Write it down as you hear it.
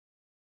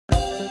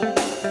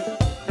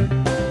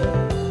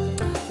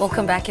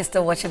Welcome back. You're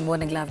still watching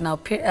Morning Live. Now,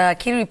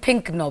 Kiri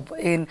Pink Nob,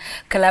 in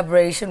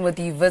collaboration with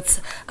the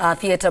Wits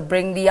Theatre,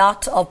 bring the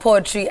art of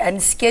poetry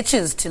and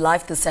sketches to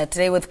life this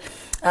Saturday with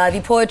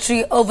the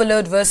Poetry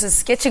Overload versus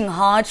Sketching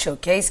Hard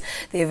showcase.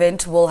 The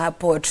event will have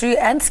poetry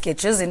and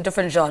sketches in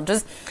different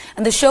genres,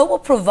 and the show will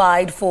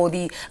provide for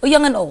the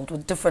young and old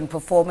with different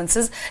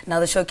performances. Now,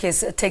 the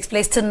showcase takes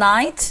place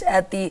tonight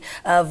at the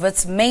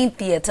Wits Main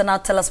Theatre. Now,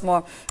 tell us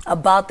more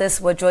about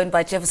this. We're joined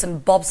by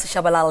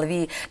Tshabalala,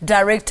 the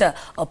director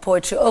of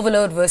Poetry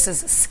Overload versus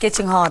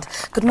Sketching Hard.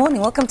 Good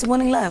morning. Welcome to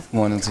Morning Live.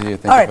 Morning to you.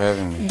 Thank you for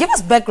having me. Give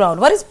us background.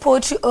 What is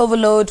Poetry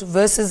Overload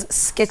versus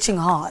Sketching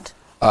Hard?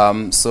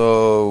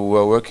 So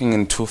we're working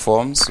in two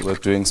forms. We're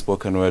doing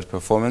spoken word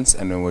performance,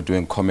 and then we're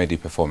doing comedy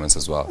performance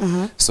as well.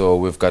 So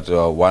we've got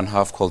one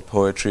half called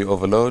Poetry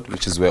Overload,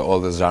 which is where all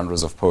the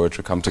genres of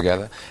poetry come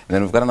together. And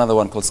then we've got another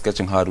one called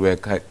Sketching Hard, where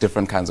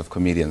different kinds of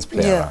comedians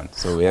play around.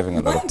 So we're having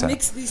a lot of time.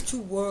 Mix these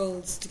two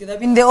worlds together? I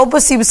mean, they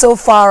almost seem so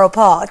far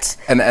apart.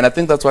 And I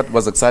think that's what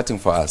was exciting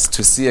for us,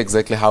 to see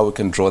exactly how we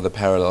can draw the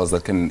parallels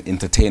that can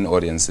entertain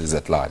audiences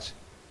at large.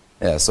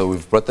 Yeah, so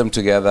we've brought them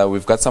together.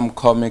 We've got some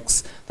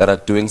comics that are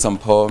doing some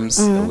poems.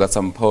 We've got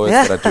some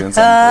poets that are doing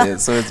some...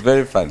 so it's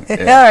very fun.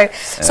 All right.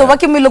 So what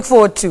can we look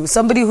forward to?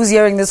 Somebody who's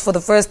hearing this for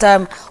the first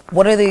time,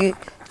 what are they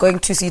going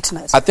to see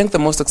tonight? I think the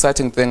most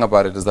exciting thing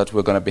about it is that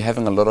we're going to be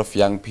having a lot of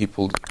young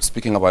people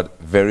speaking about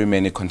very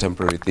many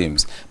contemporary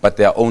themes, but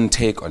their own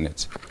take on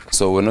it.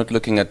 So we're not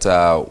looking at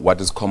what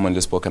is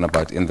commonly spoken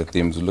about in the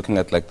themes. We're looking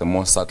at like the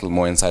more subtle,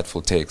 more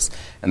insightful takes.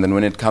 And then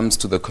when it comes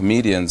to the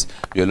comedians,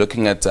 you're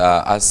looking at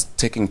us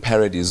taking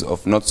parodies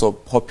of not so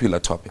popular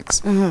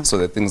topics. So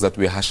the things that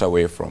we hush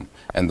away from.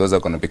 And those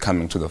are going to be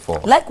coming to the fore.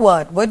 Like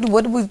what?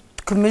 What would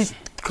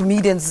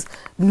comedians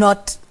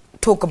not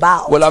talk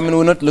about? Well, I mean,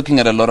 we're not looking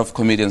at a lot of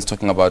comedians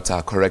talking about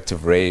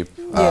corrective rape.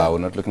 We're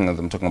not looking at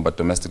them talking about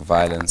domestic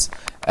violence.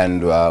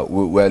 And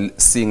we're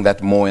seeing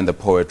that more in the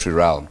poetry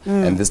realm.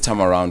 And this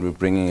time around, we're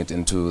bringing it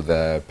into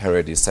the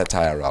parody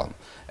satire realm.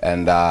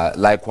 And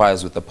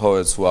likewise with the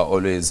poets who are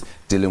always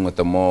dealing with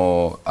the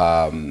more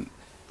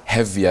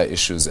heavier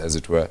issues, as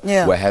it were,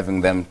 we're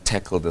having them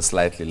tackle the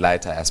slightly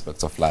lighter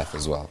aspects of life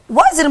as well.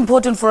 Why is it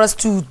important for us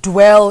to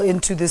dwell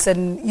into this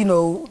and, you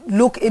know,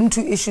 look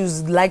into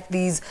issues like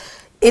these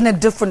in a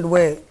different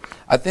way?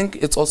 I think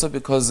it's also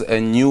because a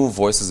new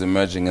voice is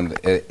emerging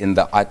in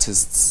the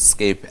artist's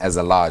scape as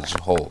a large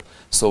whole.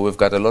 So we've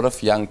got a lot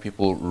of young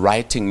people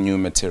writing new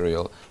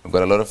material. We've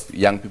got a lot of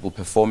young people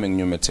performing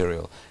new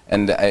material.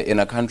 And in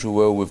a country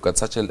where we've got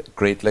such a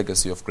great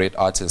legacy of great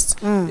artists,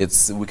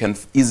 we can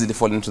easily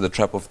fall into the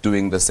trap of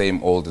doing the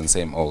same old and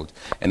same old.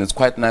 And it's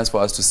quite nice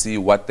for us to see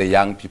what the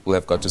young people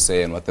have got to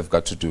say and what they've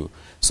got to do.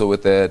 So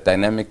with a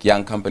dynamic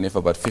young company of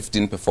about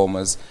 15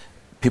 performers,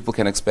 people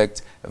can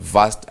expect a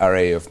vast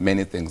array of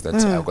many things that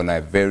are going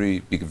to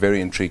be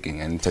very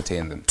intriguing and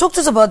entertain them. Talk to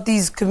us about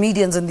these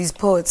comedians and these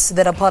poets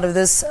that are part of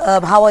this.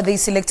 How are they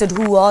selected?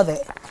 Who are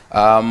they?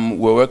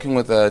 We're working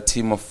with a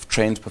team of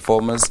trained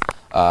performers.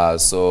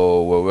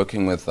 So we're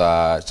working with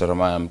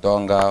Jeremiah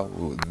Mtonga.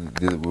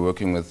 We're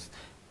working with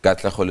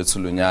it's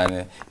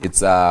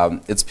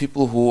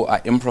people who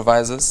are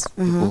improvisers,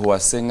 people who are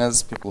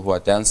singers, people who are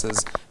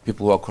dancers,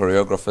 people who are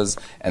choreographers,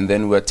 and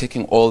then we're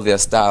taking all their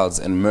styles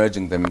and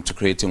merging them into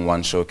creating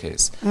one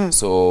showcase.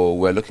 So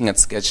we're looking at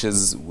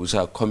sketches which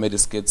are comedy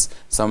skits.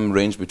 Some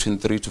range between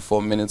 3 to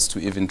 4 minutes to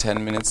even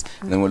 10 minutes.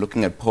 And then we're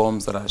looking at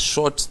poems that are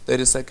short,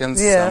 30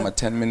 seconds, some are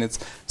 10 minutes.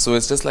 So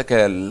it's just like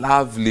a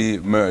lovely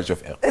merge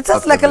of everything. It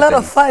sounds like a lot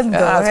of fun, though.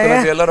 Yeah, it's going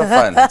to be a lot of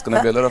fun. It's going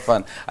to be a lot of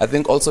fun. I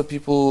think also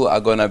people are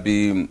going to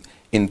be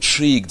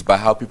intrigued by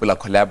how people are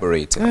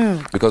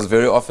collaborating, because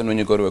very often when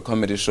you go to a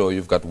comedy show,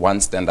 you've got one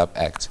stand-up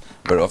act.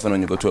 Very often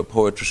when you go to a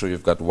poetry show,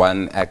 you've got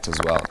one act as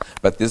well.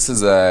 But this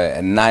is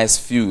a nice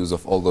fuse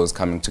of all those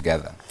coming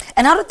together.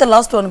 And how did the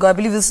last one go? I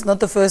believe this is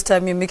not the first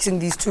time you're mixing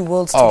these two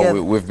worlds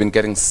together. We've been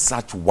getting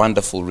such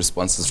wonderful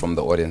responses from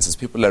the audiences.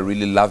 People are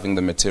really loving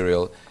the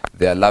material.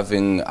 They're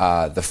loving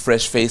the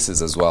fresh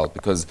faces as well,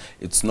 because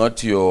it's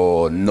not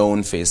your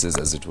known faces,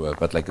 as it were,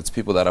 but like it's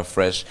people that are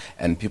fresh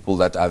and people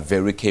that are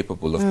very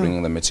capable of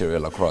bringing the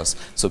material across.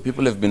 So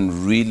people have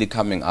been really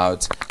coming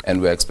out,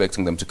 and we're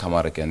expecting them to come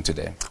out again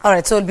today. All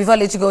right, so before I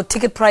let you go,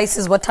 ticket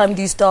prices, what time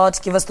do you start?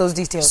 Give us those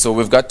details. So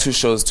we've got two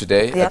shows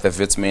today at the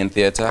Wits Main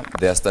Theatre.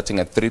 They're starting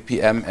at 3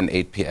 p.m. and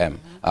 8 p.m.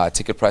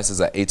 Ticket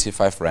prices are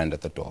 85 Rand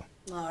at the door.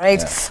 All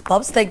right.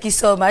 Bobs, thank you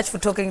so much for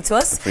talking to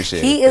us. Appreciate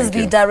it. He is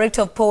the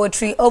director of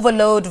Poetry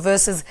Overload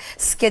versus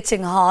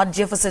Sketching Hard,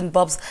 Jefferson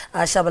Bobs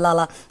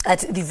Tshabalala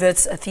at the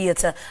Wits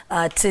Theatre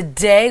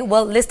today.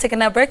 Well, let's take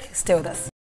a break. Stay with us.